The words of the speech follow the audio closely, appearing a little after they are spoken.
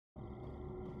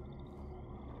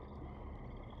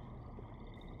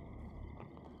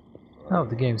Oh,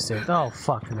 the game saved. Oh,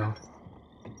 fuck no.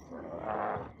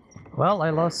 Well, I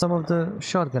lost some of the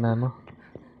shotgun ammo.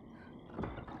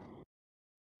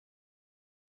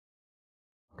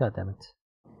 God damn it.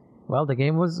 Well, the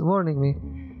game was warning me.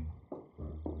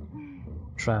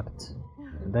 Trapped.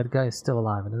 And that guy is still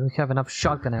alive, and I don't have enough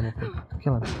shotgun ammo to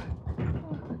kill him.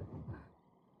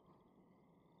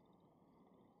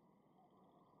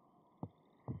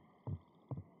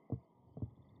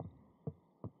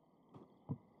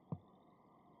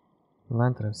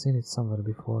 Lantern, I've seen it somewhere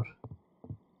before.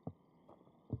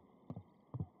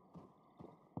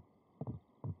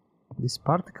 This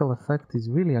particle effect is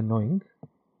really annoying.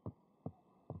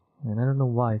 And I don't know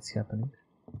why it's happening.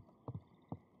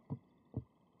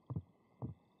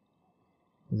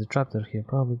 There's a trapdoor here,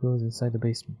 probably goes inside the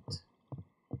basement.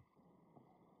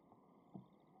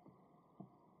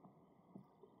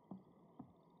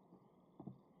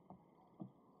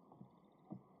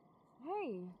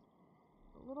 Hey,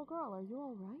 little girl, are you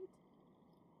all right?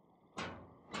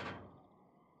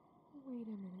 Wait a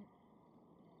minute.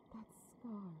 That's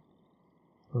Scar.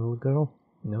 Little girl?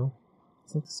 No.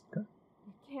 It's not Scar.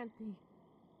 It can't be.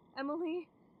 Emily,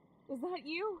 is that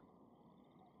you?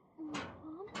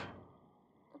 Mom?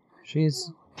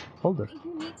 She's older.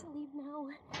 You need to leave now.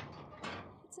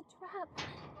 It's a trap.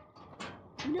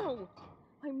 No!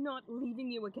 I'm not leaving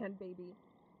you again, baby.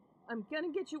 I'm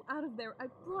gonna get you out of there, I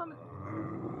promise.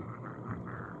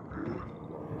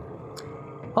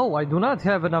 Oh, I do not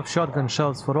have enough shotgun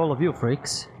shells for all of you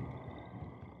freaks.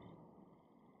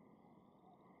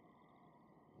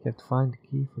 You have to find the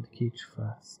key for the cage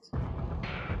fast.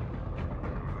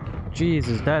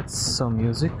 Jesus, that's some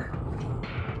music.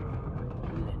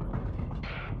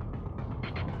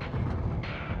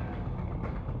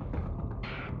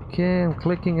 Okay, I'm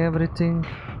clicking everything.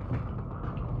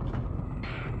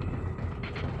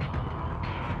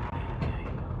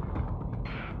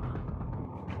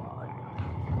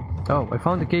 Oh, I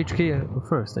found the cage key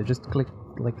first. I just clicked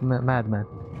like a madman.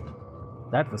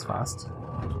 That was fast.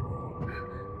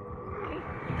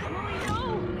 Emily, no!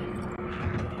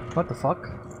 What the fuck?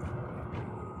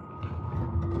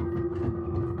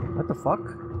 What the fuck?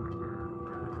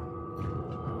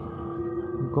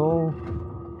 Go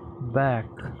back.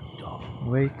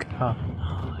 Wake up.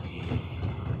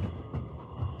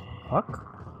 Fuck?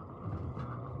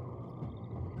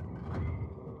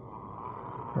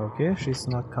 Okay, she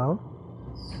snuck out.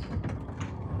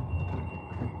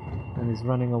 And is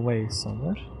running away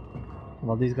somewhere.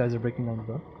 While these guys are breaking down the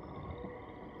door.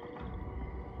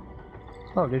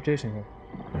 Oh, they're chasing her.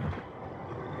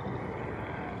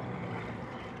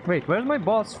 Wait, where's my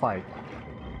boss fight?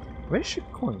 Where's she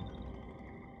going?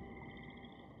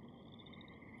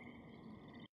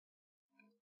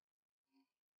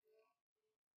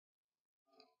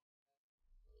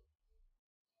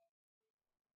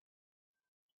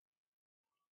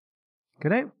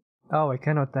 Can I? Oh, I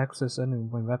cannot access any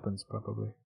of my weapons,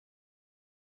 probably.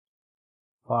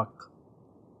 Fuck.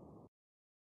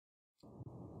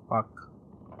 Fuck.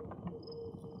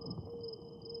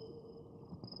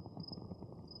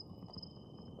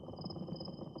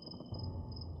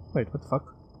 Wait, what the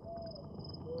fuck?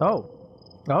 Oh!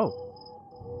 Oh!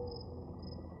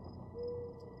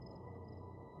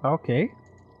 Okay.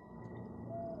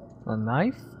 A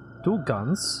knife, 2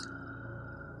 guns,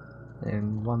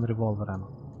 and 1 revolver ammo.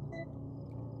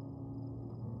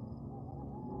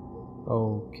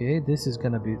 Okay, this is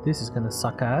gonna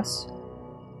suck ass.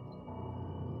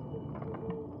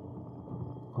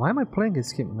 Why am I playing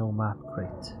this game? No map,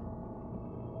 great.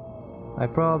 I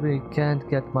probably can't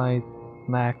get my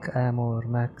Mac ammo or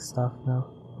Mac stuff now.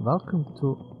 Welcome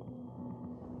to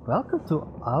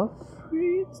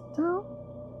Alfredtown?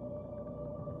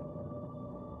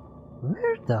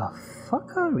 Where the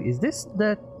fuck are we? Is this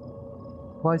that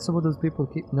why some of those people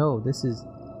keep? No, this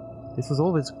was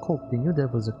always a cult. They knew there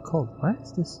was a cult. Why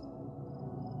is this?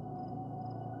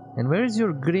 And where is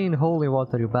your green holy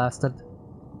water, you bastard?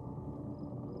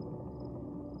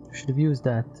 Should have used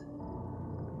that.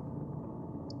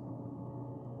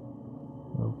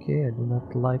 Okay, I do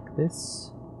not like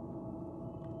this.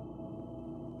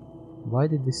 Why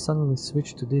did they suddenly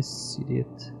switch to this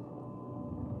idiot?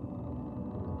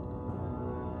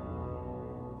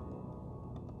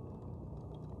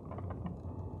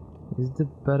 Is the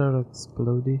better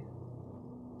explodey?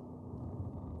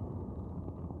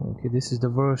 Okay, this is the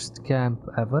worst camp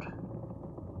ever.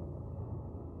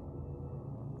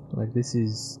 Like, this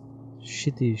is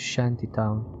shitty shanty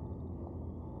town.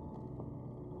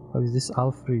 How is this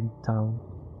Alfred town?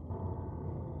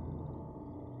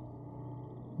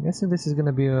 I'm guessing this is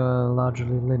gonna be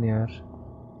largely linear.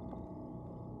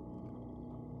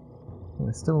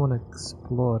 I still want to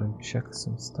explore and check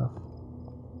some stuff.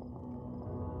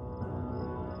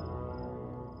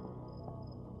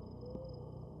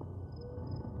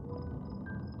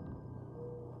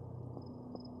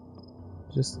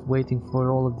 Just waiting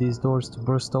for all of these doors to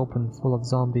burst open full of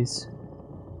zombies.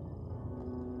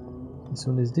 As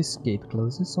soon as this gate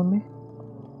closes on me.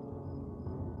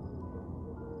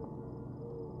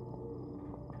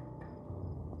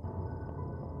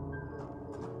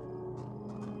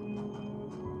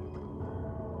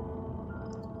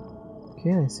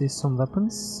 Okay, I see some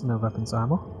weapons. No weapons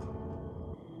ammo.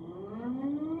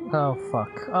 Oh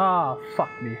fuck. Ah, oh, fuck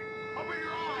me. Open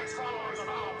your eyes, followers of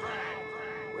our prey.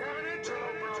 We have an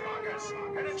interloper among us, an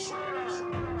intruder.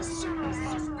 The sinners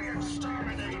must be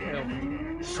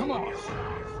exterminated. Come on,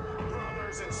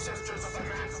 brothers and sisters of the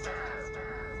Master.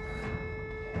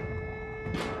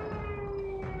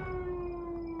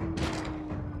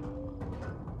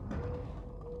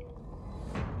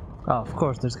 Oh, of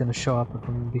course there's gonna show up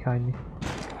from behind me.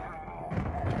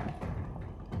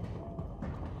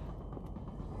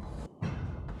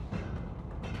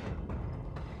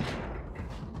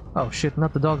 Oh shit,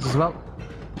 not the dogs as well.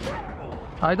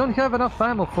 I don't have enough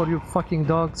ammo for you fucking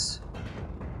dogs.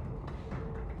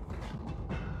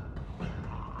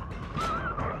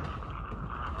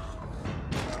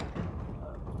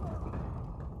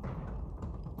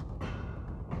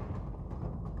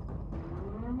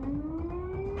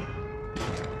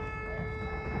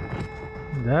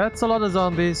 That's a lot of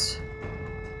zombies.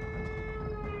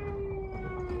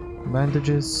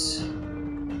 Bandages.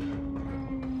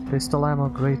 Pistol ammo,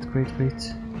 great, great,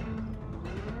 great.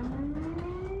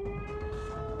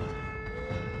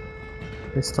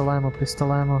 Pistol ammo,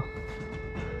 pistol ammo.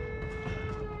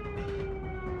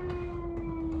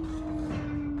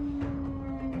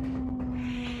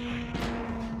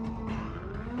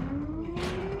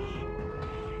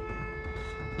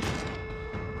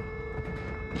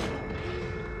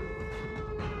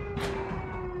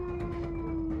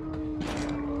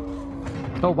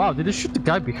 Oh wow, did they shoot the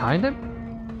guy behind him?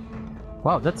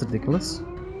 Wow, that's ridiculous.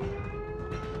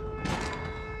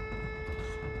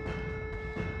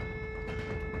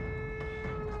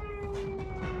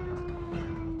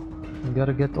 You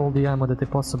gotta get all the ammo that they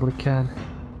possibly can.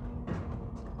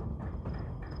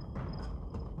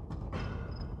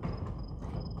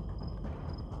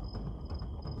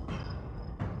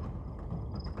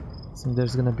 So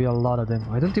there's gonna be a lot of them.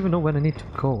 I don't even know where I need to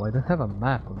go. I don't have a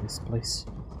map of this place.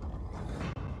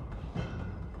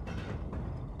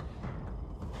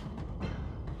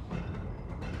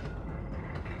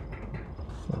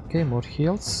 Okay, more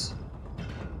heals.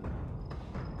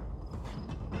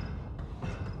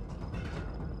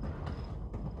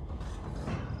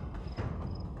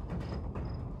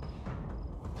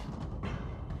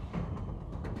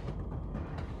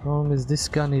 Problem is, this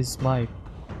gun is my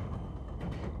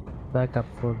backup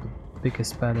for the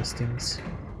biggest, baddest things.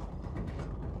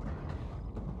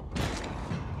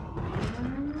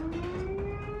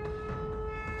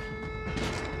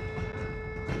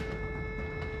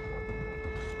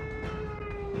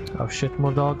 Oh shit,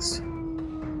 more dogs.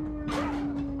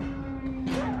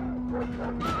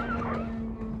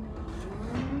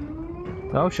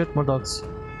 Oh shit, more dogs.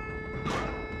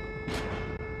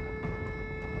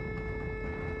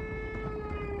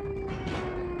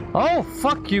 Oh,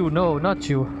 fuck you! No, not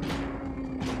you.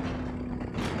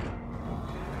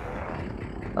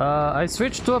 I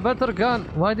switched to a better gun.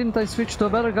 Why didn't I switch to a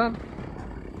better gun?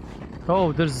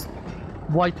 Oh, there's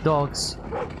white dogs.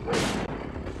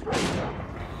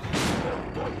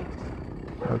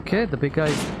 Okay, the big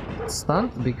guy's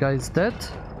stunned, the big guy's dead.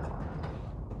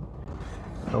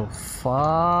 Oh,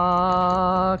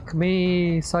 fuck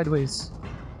me! Sideways.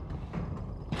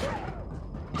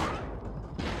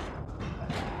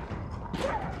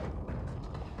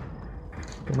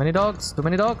 Too many dogs, too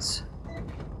many dogs.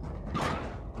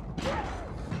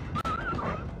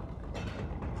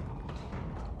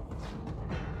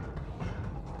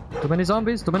 Too many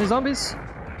zombies, too many zombies.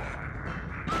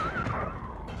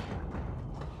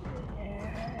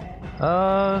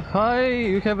 Hi,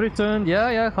 you have returned.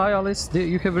 Yeah, hi Alice.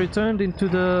 You have returned into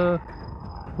the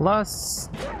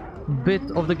last bit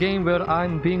of the game where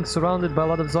I'm being surrounded by a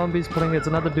lot of zombies, playing as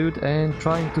another dude and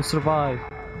trying to survive.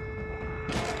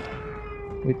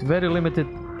 With very limited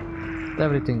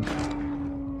everything.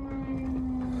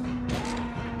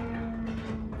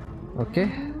 Okay,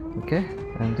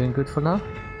 I'm doing good for now.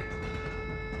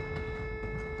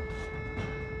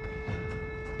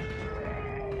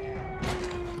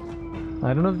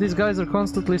 I don't know if these guys are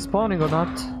constantly spawning or not.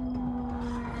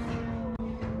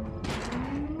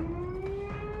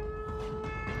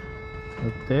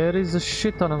 But there is a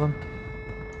shit ton of them.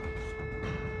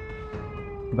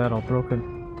 Barrel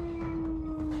broken.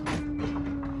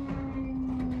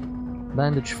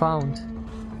 Bandage found.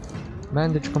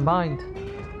 Bandage combined.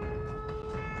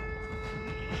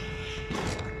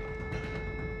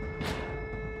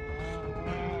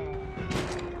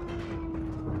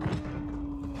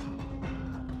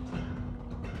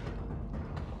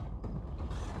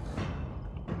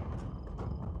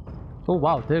 Oh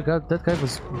wow, that guy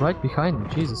was right behind me,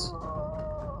 Jesus.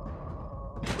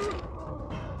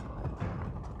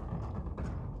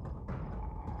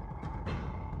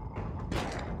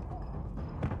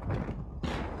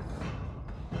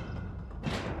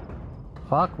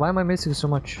 Fuck, why am I missing so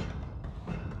much?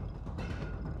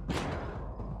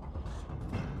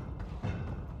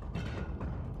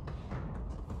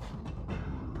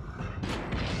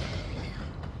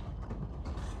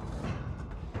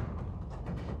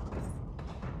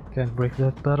 Can't break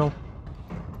that barrel.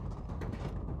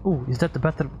 Ooh, is that the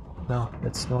better? No,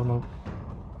 that's normal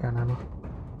gun ammo.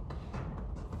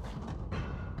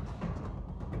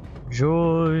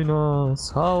 Join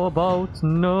us! How about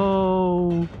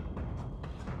no?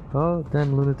 Oh,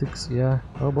 damn lunatics, yeah.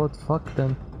 How about fuck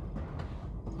them?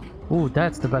 Ooh,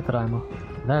 that's the better ammo.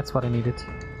 That's what I needed.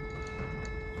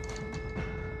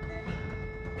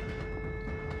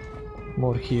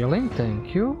 More healing,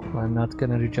 thank you. I'm not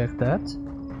gonna reject that.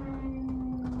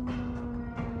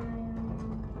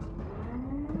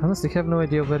 Honestly, have no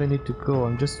idea where I need to go.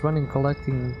 I'm just running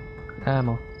collecting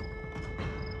ammo.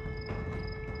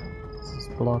 This is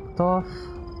blocked off.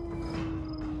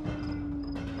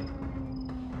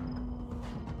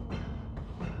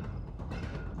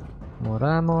 More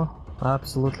ammo.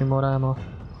 Absolutely more ammo.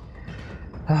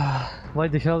 Why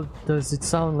the hell does it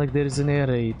sound like there is an air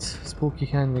raid? Spooky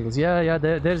handlings. Yeah,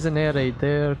 there's an air raid.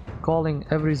 They're calling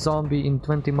every zombie in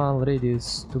 20-mile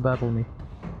radius to battle me.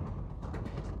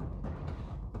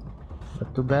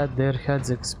 But too bad their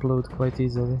heads explode quite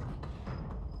easily.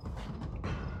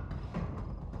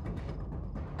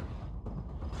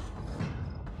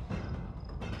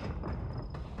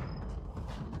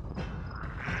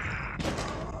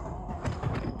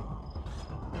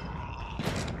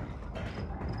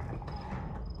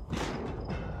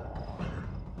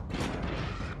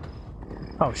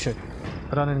 Oh shit.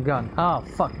 Run and gun. Oh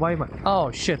fuck, why am I...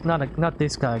 Oh shit, not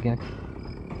this guy again.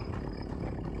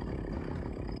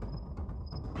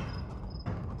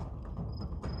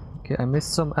 Okay, I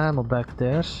missed some ammo back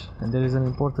there, and there is an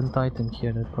important item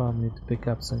here that I probably need to pick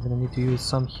up, so I'm gonna need to use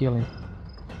some healing.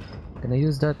 Can I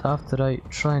use that after I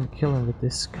try and kill him with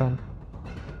this gun?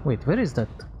 Wait, where is that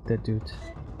dude?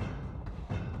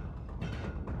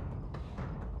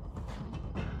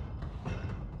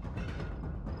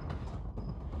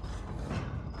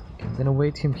 Okay, I'm gonna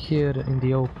wait him here in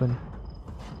the open.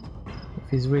 If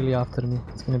he's really after me,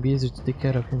 it's gonna be easier to take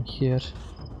care of him here.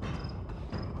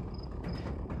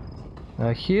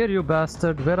 Here, you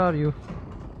bastard, where are you?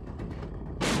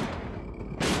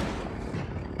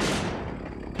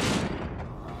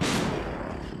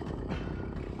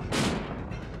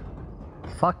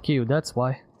 Fuck you, that's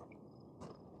why.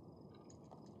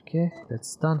 Okay,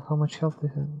 that's done. How much health do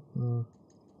you have?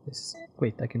 This.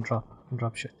 Wait, I can drop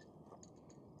shit.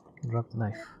 I can drop the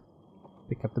knife.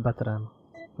 Pick up the better ammo.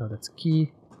 Oh, that's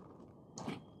key.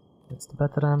 That's the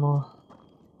better ammo.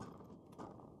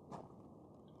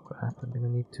 Crap, I'm gonna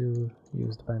need to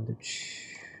use the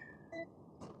bandage.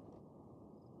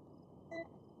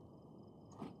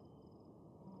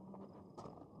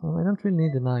 Well, I don't really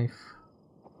need a knife.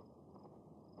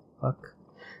 Fuck.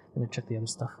 I'm gonna check the other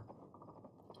stuff.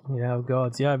 Yeah, oh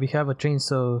god, yeah, we have a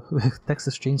chainsaw,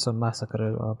 Texas Chainsaw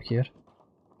Massacre up here.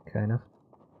 Kind of.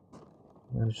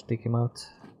 Managed to take him out.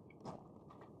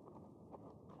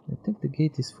 I think the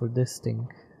gate is for this thing.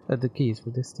 The key is for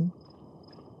this thing.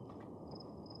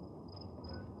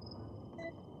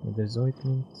 There's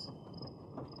ointment,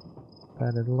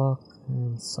 padded lock,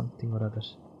 and something or other.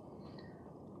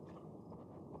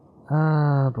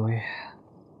 Ah boy.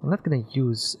 I'm not gonna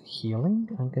use healing,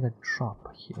 I'm gonna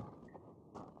drop healing.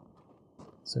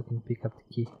 So I can pick up the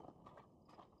key.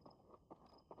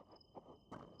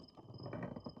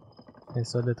 I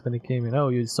saw that when it came in. Oh,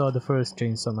 you saw the first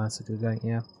Chainsaw Massacre guy,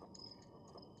 yeah.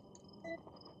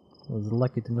 I was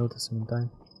lucky to notice him in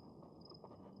time.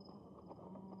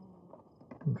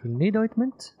 Don't really need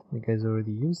ointment. You guys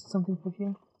already used something for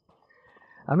here.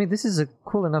 I mean, this is a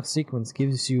cool enough sequence.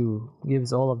 Gives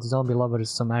all of the zombie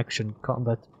lovers some action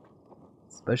combat.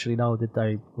 Especially now that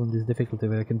I on this difficulty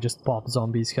where I can just pop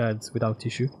zombies' heads without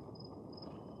issue.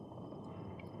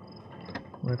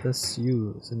 Let us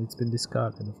use, and it's been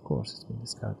discarded. Of course, it's been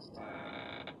discarded.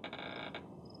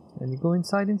 And you go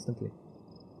inside instantly.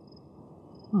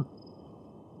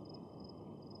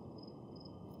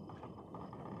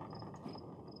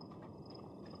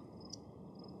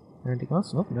 Anything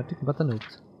else? Nope, nothing but a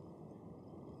note.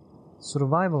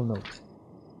 Survival note.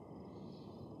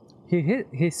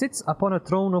 He sits upon a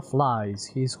throne of lies.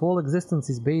 His whole existence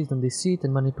is based on deceit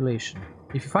and manipulation.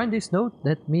 If you find this note,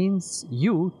 that means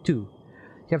you, too,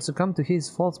 have succumbed to his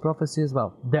false prophecy as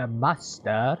well. The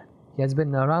Master! He has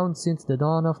been around since the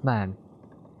dawn of man.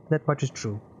 That much is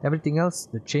true. Everything else,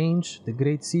 the change, the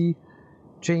great sea,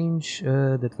 change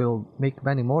that will make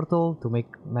man immortal, to make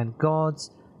man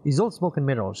gods, is all smoke and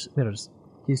mirrors.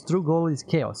 His true goal is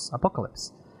chaos,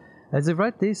 apocalypse. As I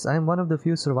write this, I am one of the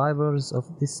few survivors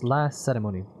of this last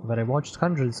ceremony, where I watched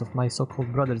hundreds of my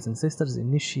so-called brothers and sisters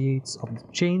initiates of the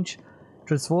change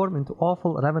transform into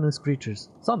awful, ravenous creatures,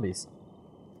 zombies.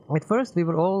 At first, we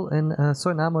were all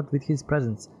so enamored with his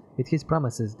presence, with his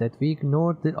promises, that we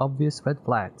ignored the obvious red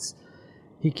flags.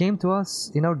 He came to us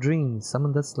in our dreams,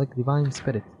 summoned us like divine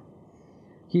spirit.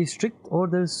 His strict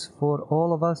orders for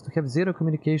all of us to have zero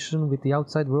communication with the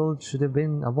outside world should have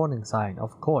been a warning sign.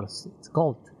 Of course, it's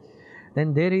cult.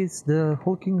 Then there is the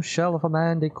hulking shell of a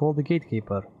man they call the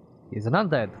Gatekeeper. He's an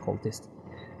undead cultist.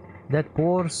 That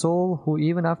poor soul who,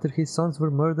 even after his sons were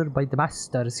murdered by the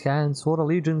Master's hand, swore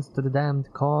allegiance to the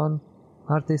damned con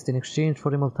artist in exchange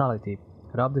for immortality,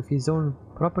 robbed of his own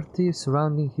property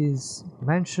surrounding his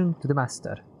mansion to the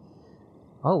Master.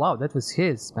 Oh wow, that was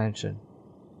his mansion.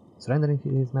 Surrendering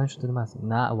his mansion to the Master.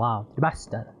 Nah, wow, the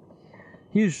Master.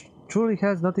 He truly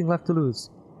has nothing left to lose.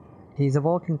 He is a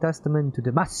walking testament to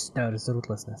the Master's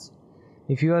ruthlessness.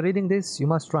 If you are reading this, you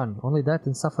must run. Only death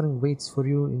and suffering waits for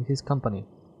you in his company.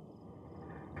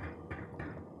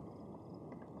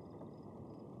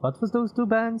 What was those two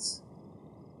bands?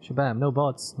 Shabam, no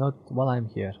bots, not while I'm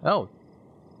here. Oh,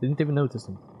 didn't even notice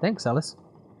them. Thanks, Alice.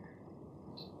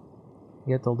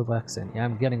 Get all the whacks in. Yeah,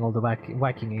 I'm getting all the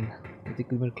whacking in. I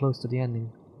think we're close to the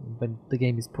ending when the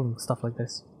game is pulling stuff like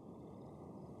this.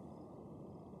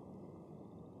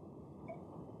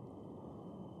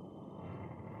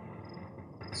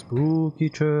 Spooky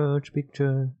church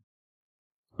picture.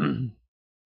 I'm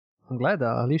glad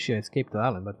Alicia escaped the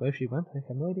island, but where she went, I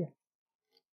have no idea.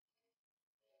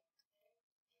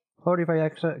 Or if I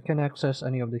can access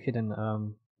any of the hidden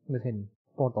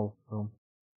portal room,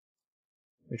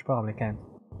 which probably can't.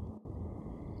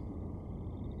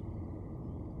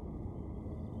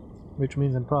 Which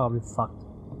means I'm probably fucked.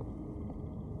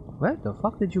 Where the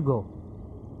fuck did you go?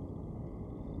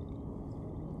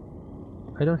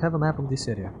 I don't have a map of this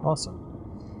area. Awesome.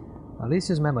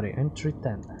 Alicia's memory, entry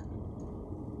 10.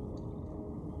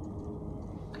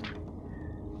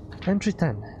 Entry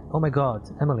 10. Oh my god,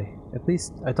 Emily. At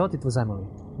least I thought it was Emily.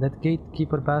 That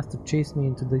gatekeeper bastard chased me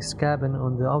into this cabin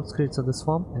on the outskirts of the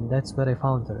swamp, and that's where I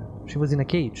found her. She was in a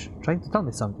cage, trying to tell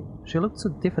me something. She looked so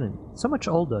different, so much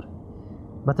older.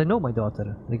 But I know my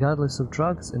daughter. Regardless of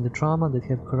drugs and the trauma that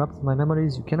have corrupted my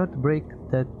memories, you cannot break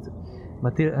that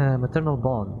maternal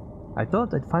bond. I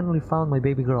thought I'd finally found my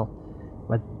baby girl,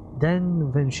 but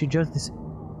then she just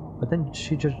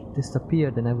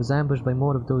disappeared, and I was ambushed by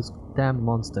more of those damned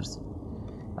monsters.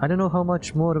 I don't know how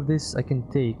much more of this I can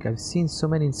take. I've seen so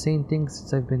many insane things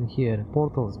since I've been here.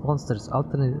 Portals, monsters,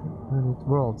 alternate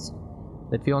worlds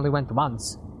that we only went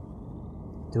once.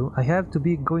 I have to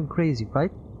be going crazy,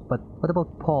 right? But what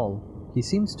about Paul? He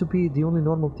seems to be the only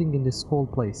normal thing in this whole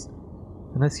place.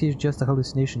 Unless he's just a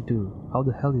hallucination too. How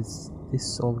the hell is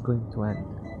this all going to end?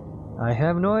 I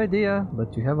have no idea,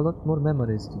 but you have a lot more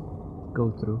memories to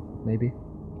go through, maybe.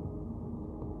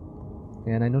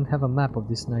 And I don't have a map of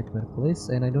this nightmare place,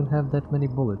 and I don't have that many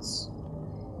bullets.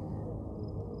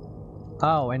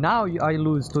 Oh, and now I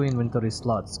lose 2 inventory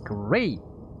slots. Great!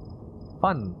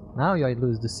 Fun! Now I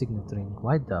lose the signet ring.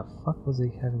 Why the fuck was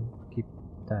I having to keep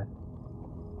that?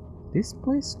 This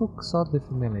place looks oddly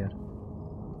familiar.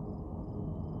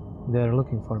 They're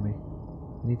looking for me.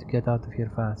 I need to get out of here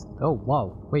fast. Oh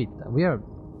wow, wait, we are...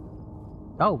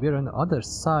 Oh, we're on the other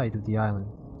side of the island.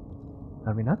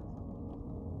 Are we not?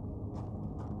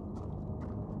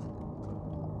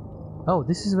 Oh,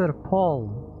 this is where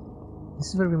this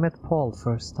is where we met Paul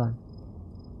first time.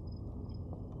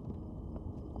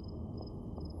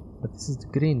 But this is the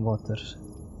green water.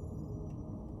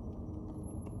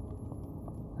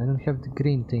 I don't have the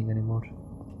green thing anymore.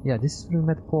 Yeah, this is where we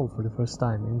met Paul for the first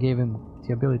time and gave him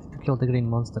the ability to kill the green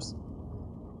monsters.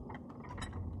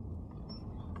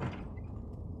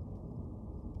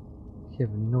 I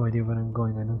have no idea where I'm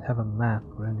going. I don't have a map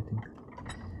or anything.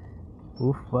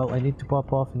 Oof, well, I need to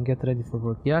pop off and get ready for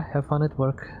work. Yeah, have fun at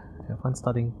work. Have fun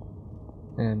studying.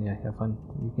 And yeah, have fun.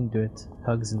 You can do it.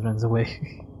 Hugs and runs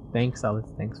away. Thanks,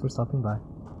 Alice. Thanks for stopping by.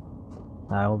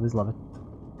 I always love it.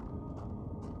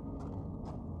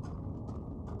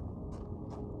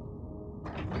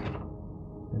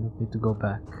 Need to go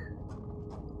back.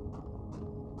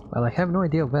 Well, I have no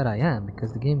idea where I am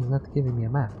because the game is not giving me a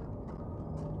map.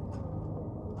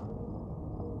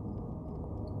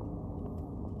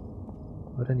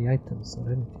 Or any items or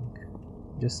anything.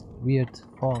 Just weird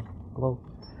fog glow.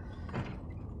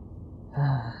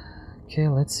 Okay,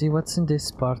 let's see what's in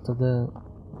this part of the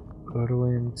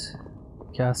ruined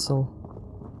castle.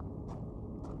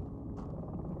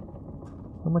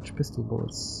 How much pistol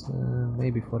bullets?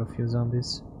 Maybe for a few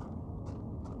zombies.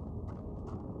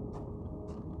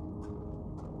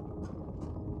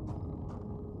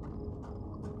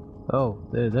 Oh,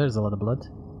 there's a lot of blood.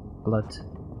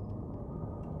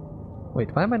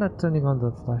 Wait, why am I not turning on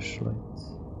the flashlight?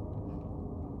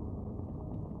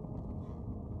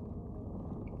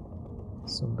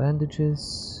 Some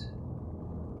bandages.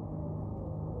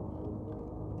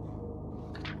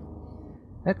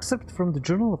 Excerpt from the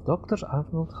Journal of Dr.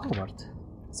 Arnold Howard,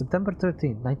 September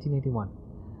 13, 1981.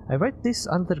 I write this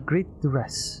under great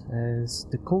duress, as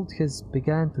the cult has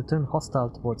begun to turn hostile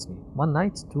towards me. One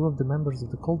night, two of the members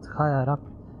of the cult, higher-up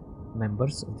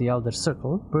members of the Elder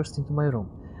Circle, burst into my room,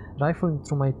 rifling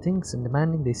through my things and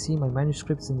demanding they see my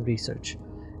manuscripts and research.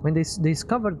 When they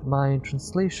discovered my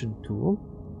translation tool,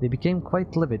 they became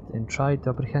quite livid and tried to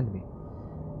apprehend me.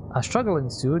 A struggle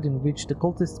ensued in which the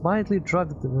cultists, mildly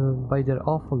drugged by their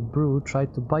awful brew,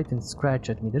 tried to bite and scratch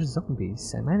at me. They're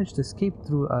zombies. I managed to escape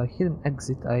through a hidden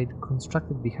exit I'd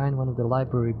constructed behind one of the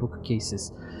library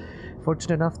bookcases.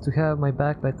 Fortunate enough to have my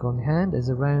backpack on hand as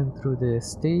I ran through the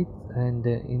estate, and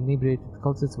the inebriated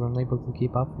cultists were unable to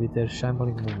keep up with their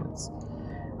shambling movements.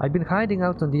 I've been hiding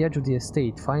out on the edge of the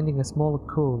estate, finding a small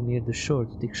cove near the shore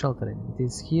to take shelter in. It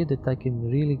is here that I can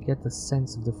really get a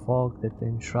sense of the fog that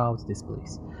enshrouds this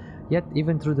place. Yet,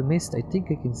 even through the mist, I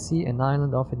think I can see an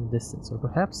island off in the distance, or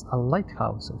perhaps a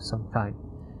lighthouse of some kind.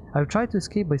 I've tried to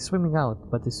escape by swimming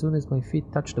out, but as soon as my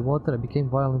feet touched the water, I became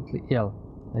violently ill,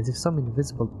 as if some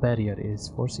invisible barrier is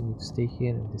forcing me to stay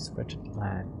here in this wretched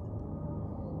land.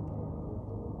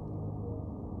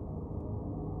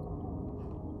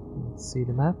 Let's see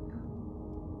the map.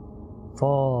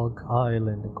 Fog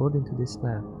Island, according to this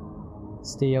map.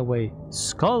 Stay away.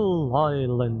 Skull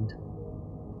Island.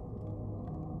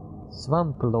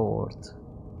 Swamp Lord.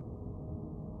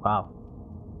 Wow.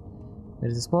 There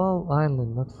is a small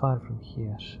island not far from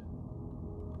here.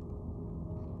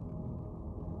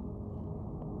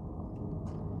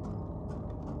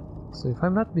 So if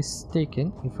I'm not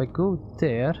mistaken, if I go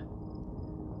there,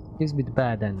 it gives me the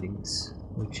bad endings,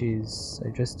 which is I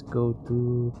just go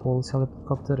to Paul's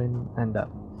helicopter and end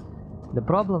up. The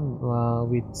problem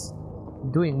with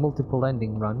doing multiple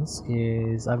ending runs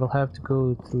is I will have to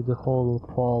go through the whole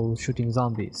Paul shooting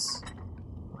zombies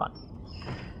run,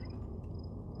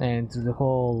 and through the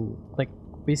whole, like,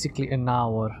 basically an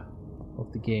hour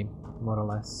of the game, more or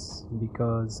less,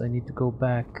 because I need to go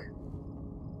back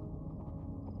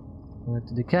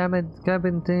to the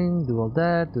cabin thing, do all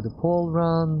that, do the Paul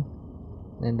run,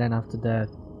 and then after that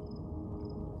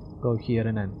go here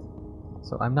and end.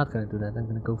 So I'm not gonna do that. I'm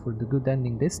gonna go for the good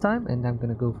ending this time, and I'm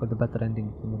gonna go for the better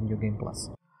ending in the New Game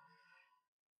Plus.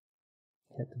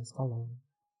 Head to the Skull Island.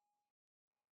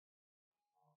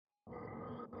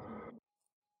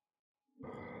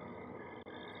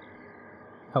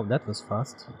 Oh, that was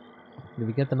fast. Do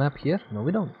we get the map here? No,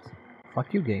 we don't.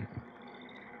 Fuck you, game.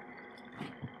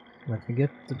 Let me get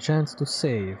the chance to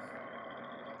save.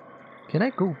 Can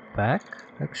I go back,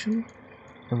 actually?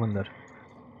 I wonder.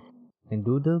 And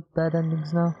do the bad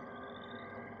endings now?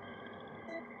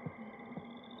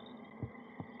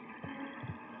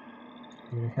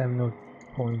 I have no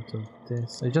point of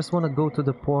this. I just want to go to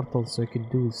the portal so I can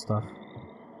do stuff.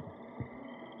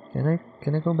 Can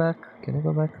I go back? Can I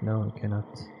go back? No, I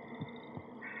cannot.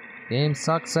 Game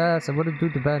sucks ass. I want to do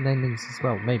the bad endings as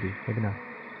well. Maybe not.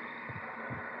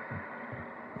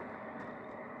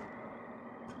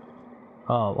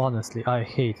 Oh, honestly, I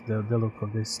hate the look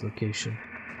of this location.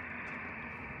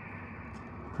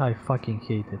 I fucking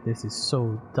hate it. This is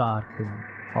so dark and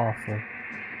awful.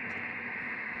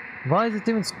 Why is it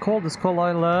even called the Skull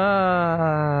Island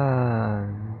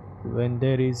when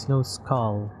there is no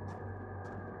skull?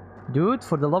 Dude,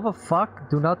 for the love of fuck,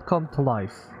 do not come to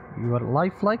life. You are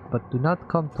lifelike, but do not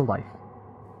come to life.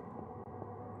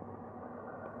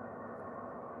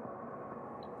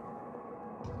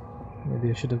 Maybe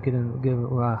I should have gotten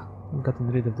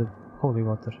rid of the holy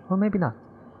water. Or maybe not.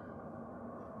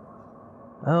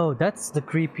 Oh, that's the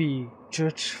creepy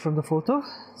church from the photo.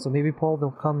 So maybe Paul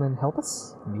will come and help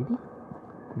us? Maybe?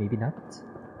 Maybe not.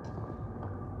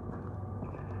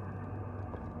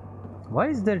 Why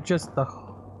is there just a...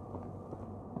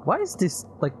 Why is this,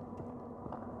 like...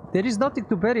 There is nothing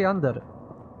to bury under.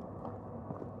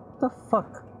 the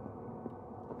fuck?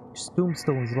 Just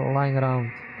tombstones lying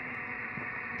around.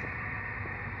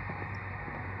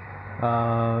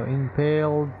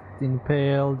 Impaled.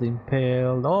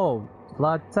 Oh,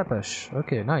 blood tepesh.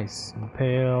 Okay, nice.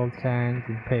 Impaled, hanged,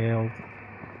 impaled.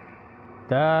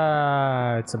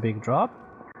 That's a big drop.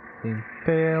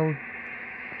 Impaled,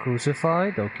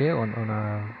 crucified. Okay, on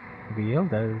a wheel.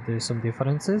 There's some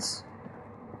differences.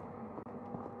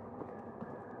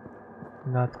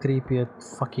 Not creepy at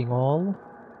fucking all.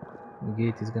 The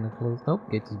gate is gonna close. Nope,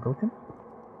 gate is broken.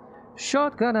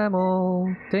 Shotgun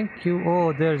ammo. Thank you.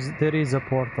 Oh, there is a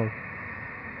portal.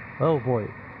 Oh boy.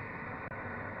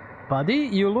 Buddy,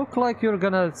 you look like you're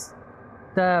gonna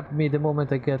stab me the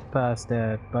moment I get past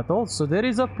that. But also there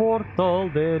is a portal.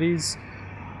 There is.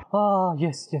 Ah,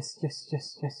 yes. There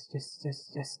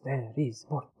is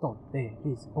portal. There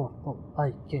is portal.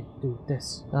 I can do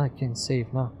this. I can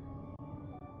save now.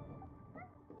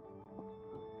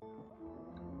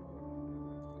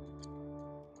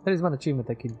 There is one achievement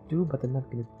I can do, but I'm not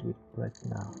gonna do it right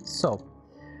now. So,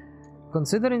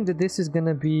 considering that this is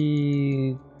gonna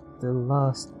be the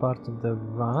last part of the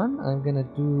run, I'm gonna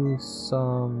do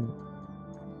some...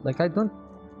 Like, I don't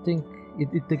think...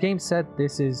 the game said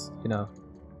this is, you know,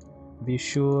 be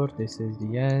sure this is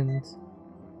the end.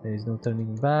 There is no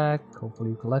turning back.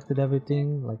 Hopefully you collected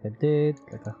everything like I did,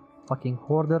 like a fucking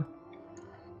hoarder.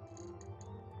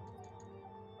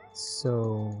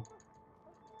 So...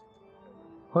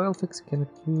 Oil fix cannot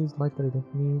use, lighter I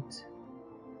don't need.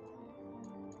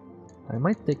 I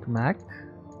might take Mac.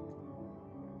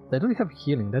 I don't have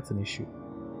healing, that's an issue.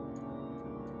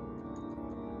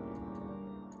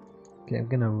 Okay, I'm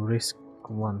gonna risk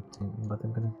one thing, but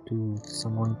I'm gonna do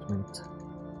some ointment.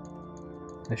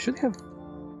 I should have...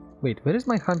 Wait, where is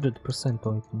my 100%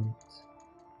 ointment?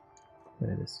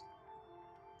 There it is.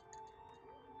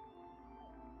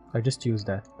 I just used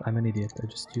that. I'm an idiot.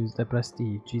 I pressed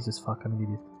E. Jesus fuck, I'm an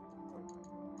idiot.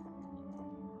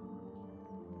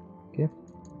 Okay.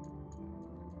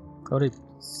 Already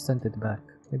sent it back.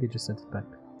 Maybe just sent it back.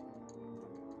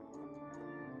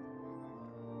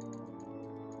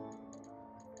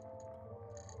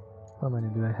 How many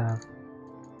do I have?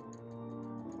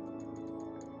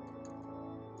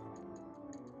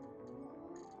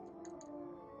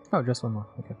 Oh, just one more.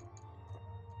 Okay.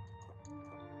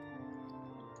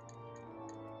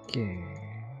 Okay.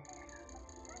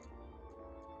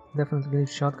 Definitely need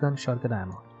shotgun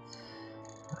ammo.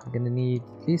 I'm gonna need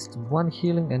at least one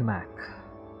healing and Mac.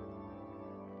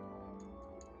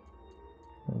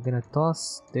 I'm gonna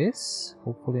toss this.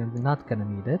 Hopefully I'm not gonna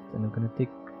need it, and I'm gonna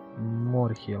take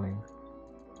more healing.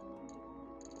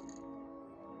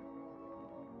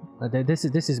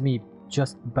 This is me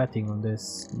just betting on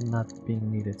this not being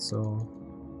needed, so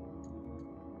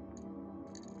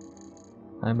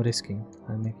I'm risking.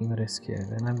 I'm making a risk here,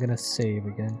 and I'm gonna save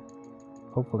again.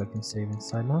 Hopefully I can save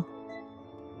inside now.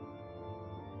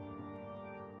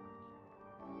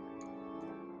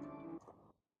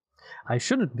 I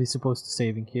shouldn't be supposed to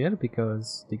save in here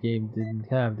because the game didn't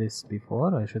have this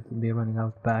before. I shouldn't be running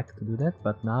out back to do that,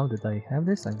 but now that I have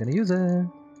this, I'm gonna use it.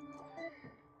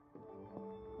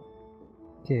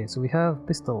 Okay, so we have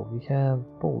pistol, we have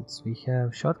bolts, we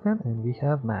have shotgun, and we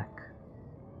have Mac.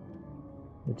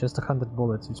 With just 100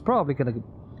 bullets. It's probably gonna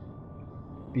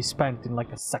be spent in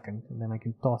like a second, and then I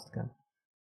can toss the gun.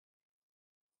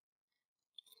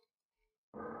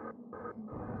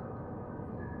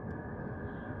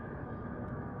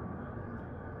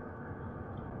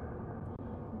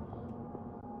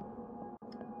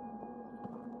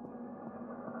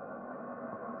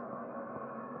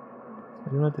 I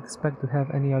do not expect to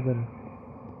have any other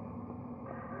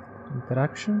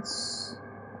interactions,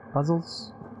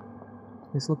 puzzles.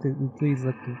 This looks at least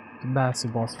like the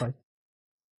massive boss fight.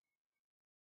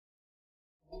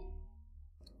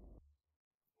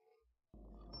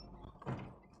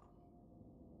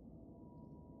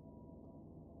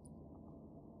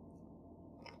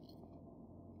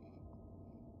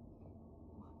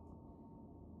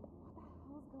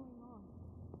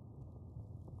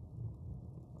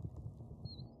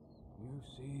 You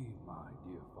see, my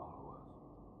dear followers,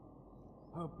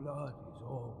 her blood is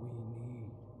all we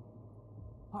need.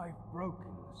 I've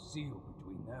broken the seal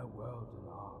between their world and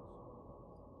ours.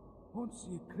 Once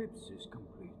the eclipse is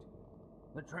complete,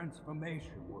 the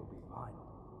transformation will be final.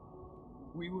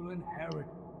 We will inherit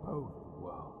both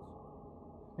worlds,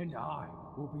 and I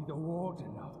will be the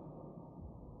warden of them.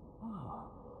 Ah,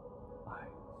 I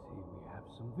see we have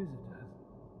some visitors.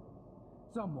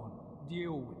 Someone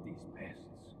deal with these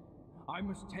pests. I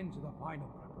must tend to the final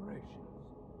preparations.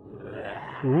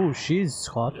 Ooh, she's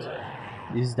hot.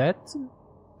 Is that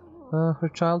her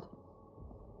child?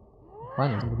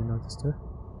 Finally, nobody noticed her.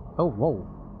 Oh, whoa.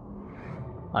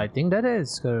 I think that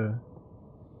is her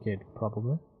kid,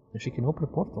 probably. And she can open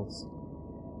portals.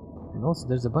 And also,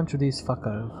 there's a bunch of these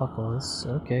fuckers.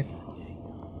 Okay.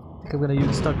 I think I'm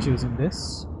gonna start using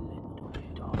this.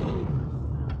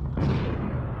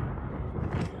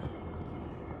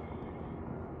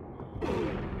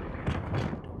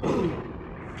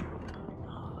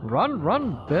 Run,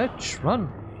 run, bitch, run!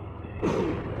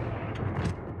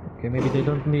 Okay, maybe they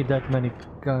don't need that many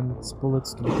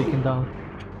bullets to be taken down.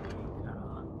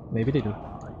 Maybe they do.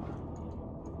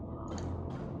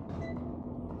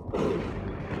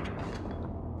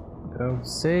 Go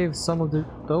save some of the...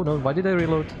 Oh no, why did I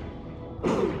reload?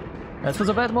 That was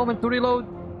a bad moment to reload!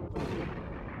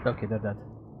 Okay, they're dead.